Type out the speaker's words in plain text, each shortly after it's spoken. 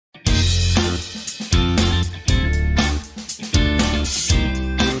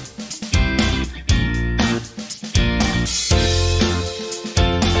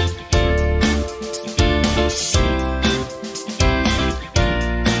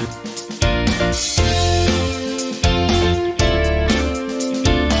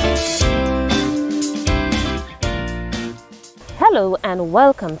and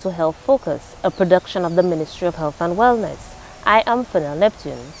welcome to Health Focus, a production of the Ministry of Health and Wellness. I am Fernelle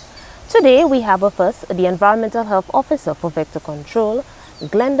Neptune. Today we have with us the Environmental Health Officer for Vector Control,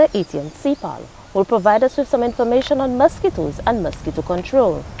 Glenda Etienne-Cepal, who will provide us with some information on mosquitoes and mosquito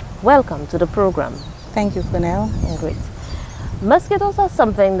control. Welcome to the program. Thank you, Fernelle. Great. Mosquitoes are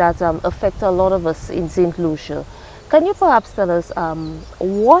something that affect a lot of us in St. Lucia. Can you perhaps tell us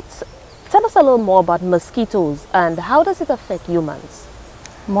Tell us a little more about mosquitoes and how does it affect humans?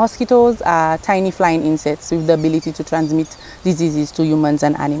 Mosquitoes are tiny flying insects with the ability to transmit diseases to humans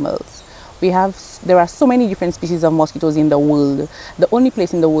and animals. There are so many different species of mosquitoes in the world. The only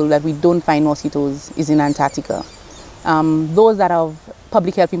place in the world that we don't find mosquitoes is in Antarctica. Those that are of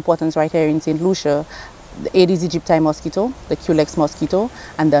public health importance right here in St. Lucia, the Aedes aegypti mosquito, the Culex mosquito,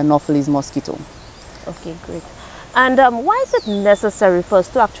 and the Anopheles mosquito. Okay, great. And why is it necessary for us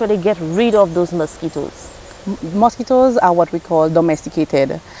to actually get rid of those mosquitoes? Mosquitoes are what we call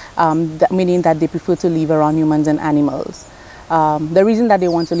domesticated, meaning that they prefer to live around humans and animals. The reason that they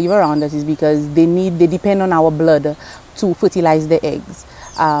want to live around us is because they depend on our blood to fertilize the eggs.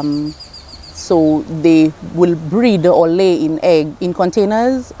 So they will breed or lay in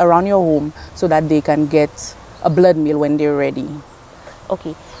containers around your home so that they can get a blood meal when they're ready.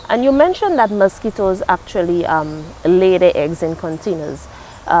 Okay. And you mentioned that mosquitoes actually lay their eggs in containers.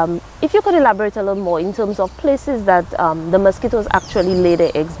 If you could elaborate a little more in terms of places that the mosquitoes actually lay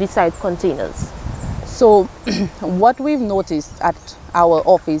their eggs beside containers. So what we've noticed at our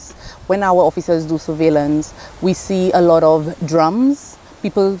office, when our officers do surveillance, we see a lot of drums.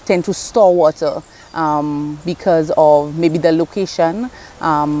 People tend to store water because of maybe the location,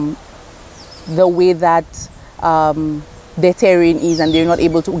 the way that their terrain is, and they're not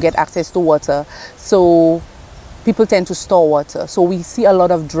able to get access to water. So people tend to store water. So we see a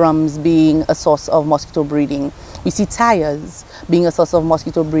lot of drums being a source of mosquito breeding. We see tires being a source of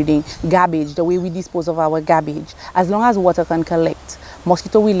mosquito breeding. Garbage, the way we dispose of our garbage. As long as water can collect,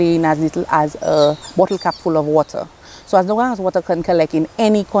 mosquito will lay in as little as a bottle cap full of water. So as long as water can collect in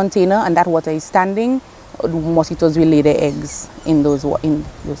any container and that water is standing, mosquitoes will lay their eggs in those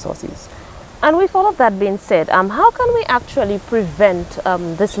sources. And with all of that being said, how can we actually prevent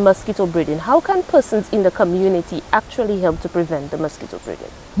this mosquito breeding? How can persons in the community actually help to prevent the mosquito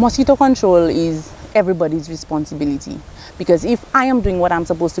breeding? Mosquito control is everybody's responsibility, because if I am doing what I'm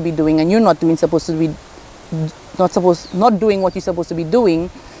supposed to be doing and you're not doing what you're supposed to be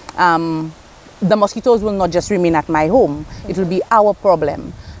doing, the mosquitoes will not just remain at my home. It will be our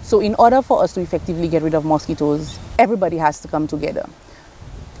problem. So in order for us to effectively get rid of mosquitoes, everybody has to come together.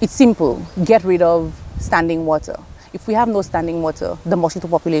 It's simple. Get rid of standing water. If we have no standing water, the mosquito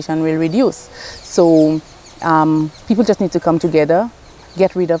population will reduce. So people just need to come together,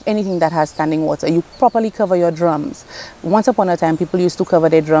 get rid of anything that has standing water. You properly cover your drums. Once upon a time, people used to cover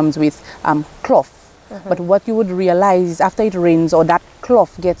their drums with cloth. But what you would realize is after it rains or that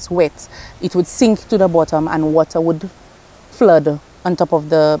cloth gets wet, it would sink to the bottom and water would flood on top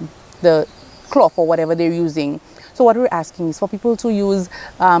of the cloth or whatever they're using. So what we're asking is for people to use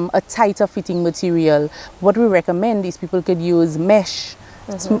a tighter fitting material. What we recommend is people could use mesh,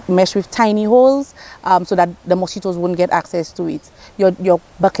 mesh with tiny holes so that the mosquitoes won't get access to it. Your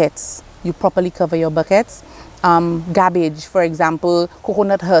buckets, you properly cover your buckets. Garbage, for example,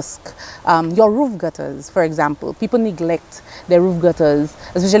 coconut husk, your roof gutters, for example. People neglect their roof gutters,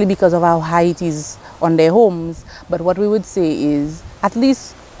 especially because of how high it is on their homes. But what we would say is at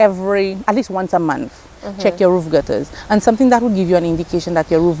least once a month, check your roof gutters. And something that would give you an indication that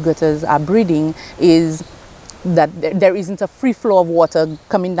your roof gutters are breeding is that there isn't a free flow of water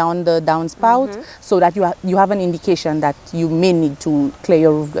coming down the downspout, so that you have an indication that you may need to clear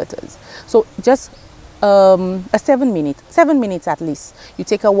your roof gutters. So just a 7 minutes at least. You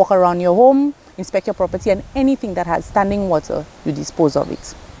take a walk around your home, inspect your property, and anything that has standing water, you dispose of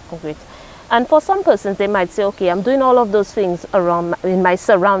it. Great. And for some persons, they might say, okay, I'm doing all of those things around in my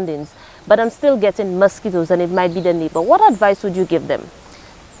surroundings, but I'm still getting mosquitoes and it might be the neighbor. What advice would you give them?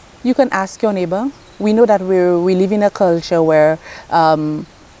 You can ask your neighbor. We know that we live in a culture where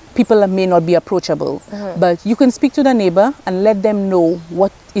people may not be approachable, but you can speak to the neighbor and let them know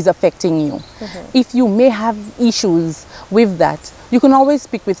what is affecting you. If you may have issues with that, you can always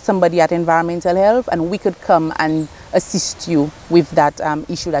speak with somebody at Environmental Health and we could come and assist you with that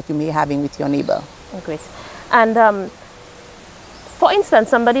issue that you may be having with your neighbor. Great. And for instance,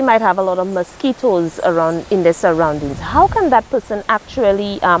 somebody might have a lot of mosquitoes around in their surroundings. How can that person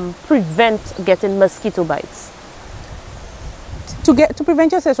actually prevent getting mosquito bites? To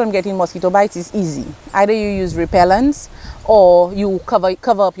prevent yourself from getting mosquito bites is easy. Either you use repellents or you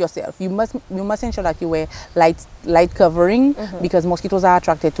cover up yourself. You must ensure that you wear light covering because mosquitoes are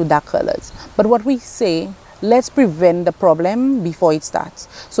attracted to dark colors. But what we say, let's prevent the problem before it starts.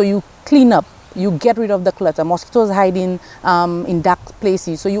 So you clean up. You get rid of the clutter. Mosquitoes hide in dark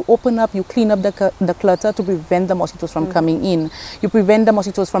places. So you open up, you clean up the clutter to prevent the mosquitoes from coming in. You prevent the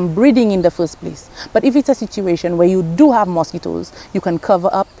mosquitoes from breeding in the first place. But if it's a situation where you do have mosquitoes, you can cover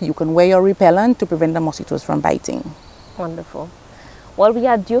up, you can wear your repellent to prevent the mosquitoes from biting. Wonderful. While we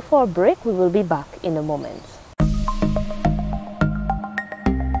are due for a break, we will be back in a moment.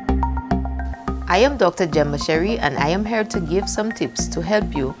 I am Dr. Gemma Sherry and I am here to give some tips to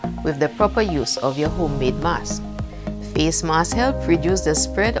help you with the proper use of your homemade mask. Face masks help reduce the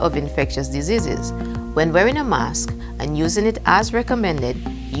spread of infectious diseases. When wearing a mask and using it as recommended,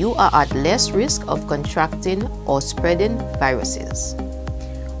 you are at less risk of contracting or spreading viruses.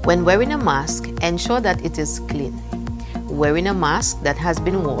 When wearing a mask, ensure that it is clean. Wearing a mask that has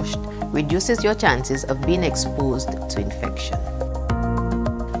been washed reduces your chances of being exposed to infection.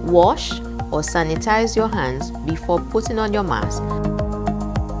 Wash or sanitize your hands before putting on your mask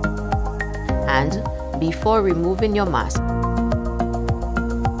and before removing your mask,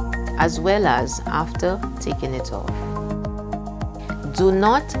 as well as after taking it off. Do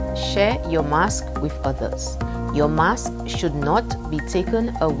not share your mask with others. Your mask should not be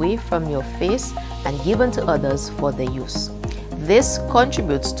taken away from your face and given to others for their use. This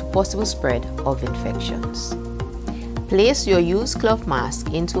contributes to possible spread of infections. Place your used cloth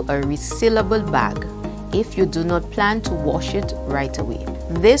mask into a resealable bag if you do not plan to wash it right away.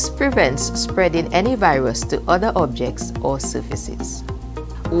 This prevents spreading any virus to other objects or surfaces.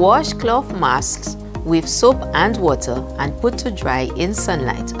 Wash cloth masks with soap and water and put to dry in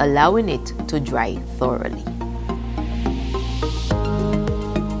sunlight, allowing it to dry thoroughly.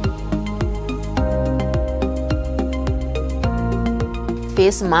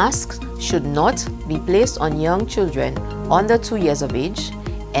 Face masks should not be placed on young children under 2 years of age,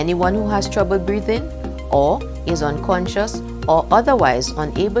 anyone who has trouble breathing or is unconscious or otherwise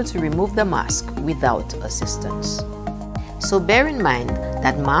unable to remove the mask without assistance. So bear in mind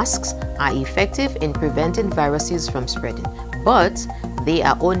that masks are effective in preventing viruses from spreading, but they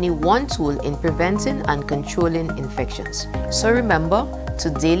are only one tool in preventing and controlling infections. So remember to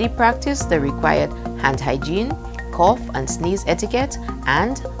daily practice the required hand hygiene, cough and sneeze etiquette,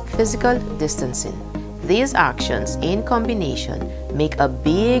 and physical distancing. These actions in combination make a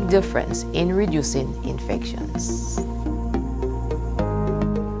big difference in reducing infections.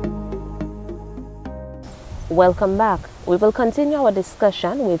 Welcome back. We will continue our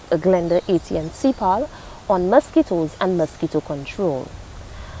discussion with Glenda Etienne-Cepal on mosquitoes and mosquito control.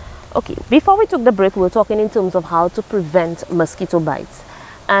 Okay, before we took the break, we were talking in terms of how to prevent mosquito bites.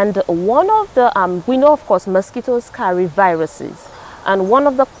 And one of the, we know of course mosquitoes carry viruses. And one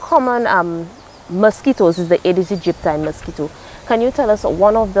of the common mosquitoes is the Aedes aegypti mosquito. Can you tell us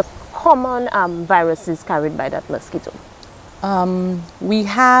one of the common viruses carried by that mosquito? We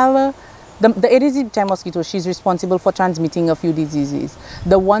have the Aedes aegypti mosquito. She's responsible for transmitting a few diseases.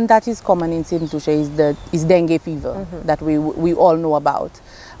 The one that is common in St. Lucia is dengue fever that we all know about.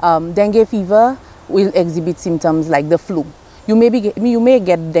 Dengue fever will exhibit symptoms like the flu. You may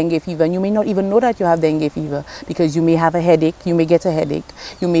get dengue fever and you may not even know that you have dengue fever because you may have a headache, you may get a headache,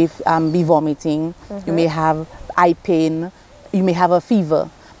 you may be vomiting, you may have eye pain, you may have a fever,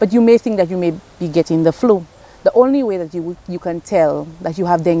 but you may think that you may be getting the flu. The only way that you can tell that you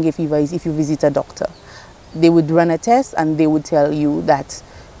have dengue fever is if you visit a doctor. They would run a test and they would tell you that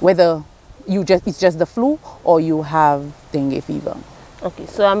whether it's just the flu or you have dengue fever. Okay,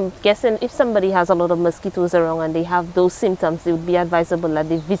 so I'm guessing if somebody has a lot of mosquitoes around and they have those symptoms, it would be advisable that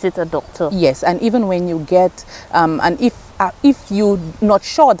they visit a doctor. Yes, and even when you get, and if you're not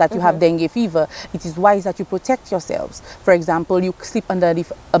sure that you have dengue fever, it is wise that you protect yourselves. For example, you sleep under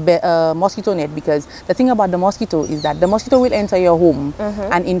a mosquito net, because the thing about the mosquito is that the mosquito will enter your home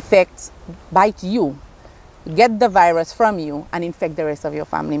and bite you, get the virus from you and infect the rest of your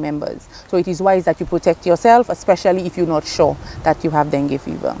family members. So it is wise that you protect yourself, especially if you're not sure that you have dengue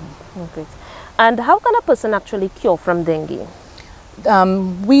fever. Okay. And how can a person actually cure from dengue?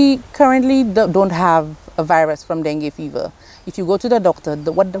 We currently don't have a virus from dengue fever. If you go to the doctor,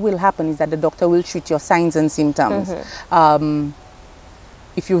 what will happen is that the doctor will treat your signs and symptoms.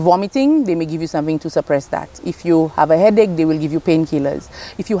 If you're vomiting, they may give you something to suppress that. If you have a headache, they will give you painkillers.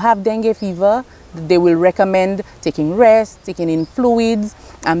 If you have dengue fever, they will recommend taking rest, taking in fluids,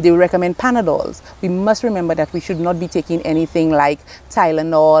 and they will recommend Panadols. We must remember that we should not be taking anything like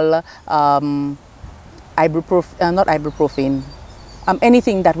Tylenol, not ibuprofen,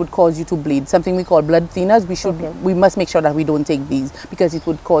 anything that would cause you to bleed, something we call blood thinners. We must make sure that we don't take these because it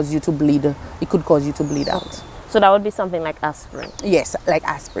would cause you to bleed. It could cause you to bleed out. So that would be something like aspirin? Yes, like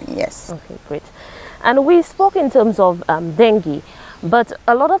aspirin, yes. Okay, great. And we spoke in terms of dengue, but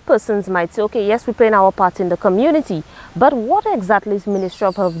a lot of persons might say, okay, yes, we're playing our part in the community, but what exactly is Ministry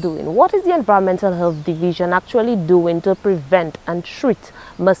of Health doing? What is the Environmental Health Division actually doing to prevent and treat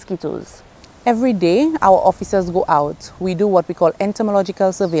mosquitoes? Every day, our officers go out. We do what we call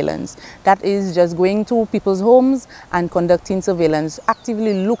entomological surveillance. That is just going to people's homes and conducting surveillance,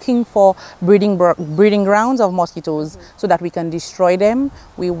 actively looking for breeding grounds of mosquitoes so that we can destroy them.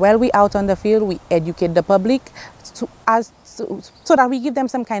 While we're out on the field, we educate the public so that we give them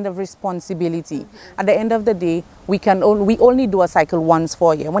some kind of responsibility. At the end of the day, we only do a cycle once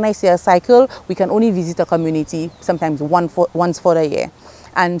for a year. When I say a cycle, we can only visit a community sometimes once for a year.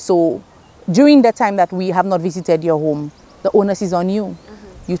 And so during the time that we have not visited your home, the onus is on you.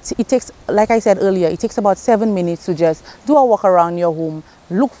 It takes, like I said earlier, it takes about 7 minutes to just do a walk around your home,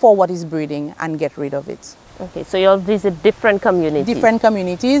 look for what is breeding and get rid of it. Okay, so you'll visit different communities? Different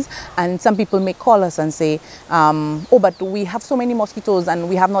communities, and some people may call us and say, oh, but we have so many mosquitoes and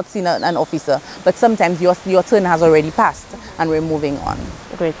we have not seen an officer. But sometimes your turn has already passed and we're moving on.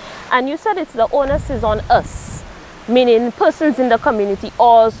 Great. And you said it's the onus is on us, meaning persons in the community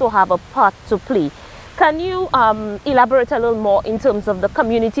also have a part to play. Can you elaborate a little more in terms of the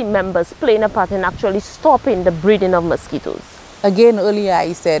community members playing a part in actually stopping the breeding of mosquitoes? Again, earlier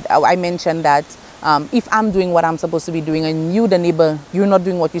I mentioned that if I'm doing what I'm supposed to be doing and you, the neighbor, you're not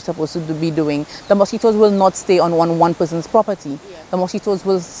doing what you're supposed to be doing, the mosquitoes will not stay on one person's property. Yeah. The mosquitoes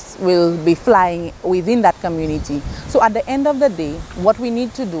will be flying within that community. So at the end of the day, what we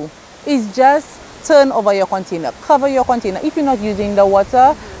need to do is just turn over your container, cover your container. If you're not using the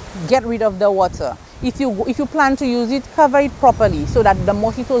water, get rid of the water. If you plan to use it, cover it properly so that the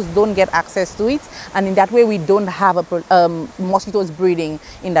mosquitoes don't get access to it, and in that way we don't have mosquitoes breeding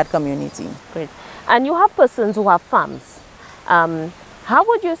in that community. Great. And you have persons who have farms. How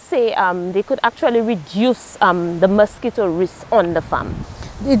would you say they could actually reduce the mosquito risk on the farm?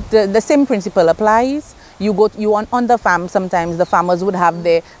 The same principle applies. You on the farm, sometimes the farmers would have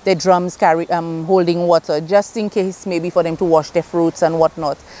their drums holding water just in case, maybe for them to wash their fruits and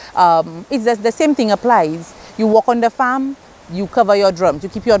whatnot. It's just the same thing applies. You walk on the farm, you cover your drums, you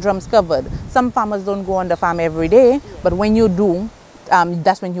keep your drums covered. Some farmers don't go on the farm every day, but when you do,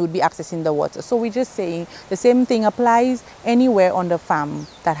 that's when you would be accessing the water. So we're just saying the same thing applies anywhere on the farm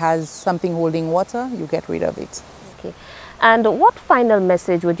that has something holding water, you get rid of it. Okay. And what final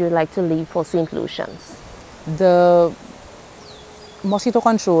message would you like to leave for St. Lucians? The mosquito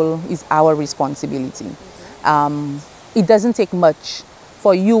control is our responsibility. It doesn't take much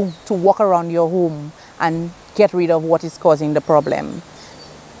for you to walk around your home and get rid of what is causing the problem.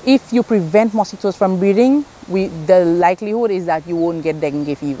 If you prevent mosquitoes from breeding, the likelihood is that you won't get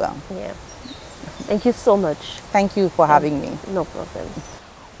dengue fever. Yeah. Thank you so much. Thank you for having me. No problem.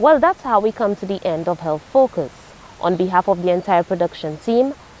 Well, that's how we come to the end of Health Focus. On behalf of the entire production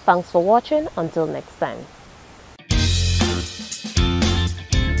team, thanks for watching. Until next time.